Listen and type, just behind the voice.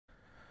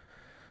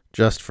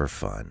Just for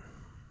fun.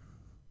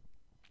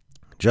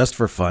 Just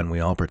for fun, we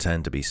all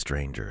pretend to be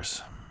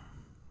strangers.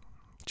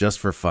 Just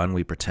for fun,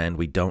 we pretend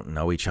we don't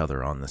know each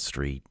other on the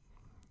street,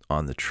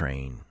 on the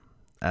train,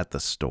 at the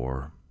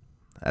store,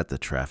 at the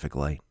traffic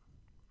light.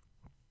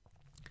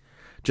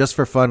 Just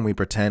for fun, we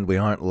pretend we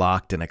aren't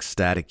locked in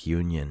ecstatic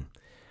union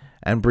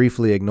and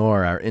briefly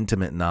ignore our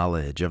intimate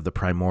knowledge of the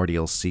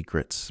primordial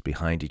secrets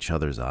behind each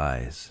other's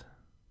eyes.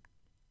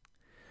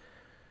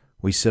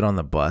 We sit on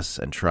the bus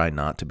and try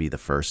not to be the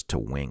first to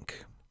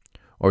wink,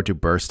 or to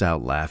burst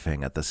out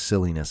laughing at the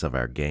silliness of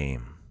our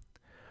game,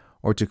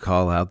 or to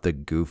call out the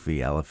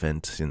goofy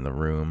elephant in the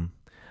room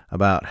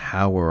about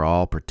how we're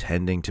all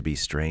pretending to be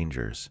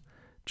strangers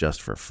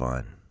just for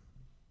fun.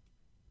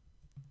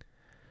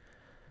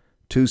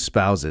 Two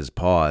spouses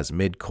pause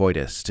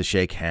mid-coitus to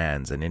shake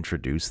hands and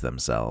introduce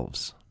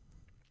themselves.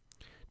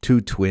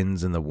 Two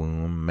twins in the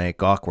womb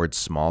make awkward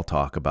small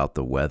talk about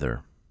the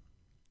weather.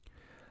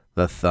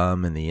 The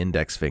thumb and the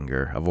index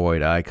finger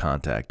avoid eye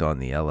contact on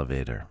the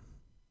elevator.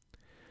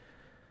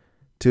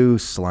 Two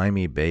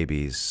slimy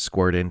babies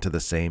squirt into the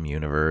same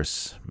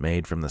universe,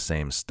 made from the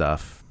same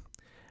stuff,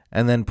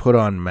 and then put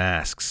on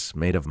masks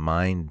made of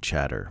mind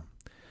chatter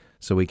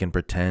so we can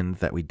pretend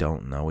that we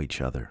don't know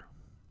each other.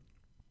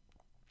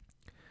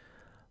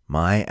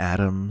 My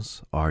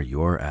atoms are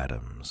your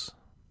atoms,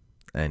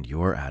 and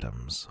your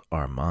atoms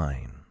are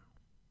mine.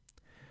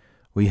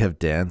 We have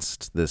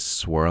danced this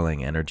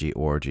swirling energy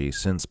orgy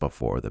since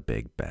before the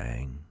Big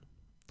Bang,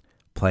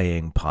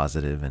 playing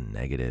positive and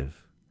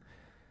negative,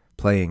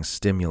 playing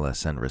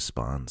stimulus and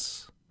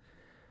response,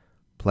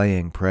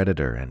 playing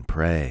predator and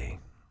prey,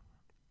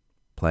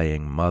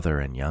 playing mother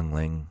and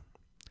youngling,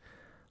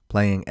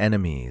 playing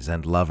enemies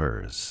and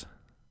lovers,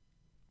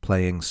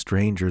 playing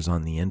strangers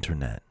on the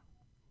internet,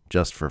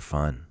 just for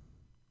fun.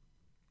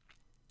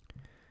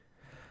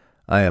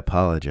 I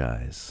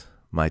apologize,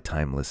 my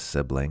timeless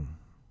sibling,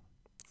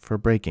 for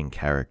breaking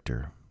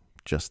character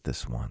just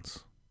this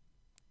once.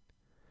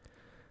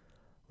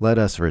 Let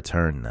us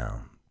return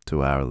now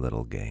to our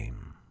little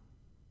game.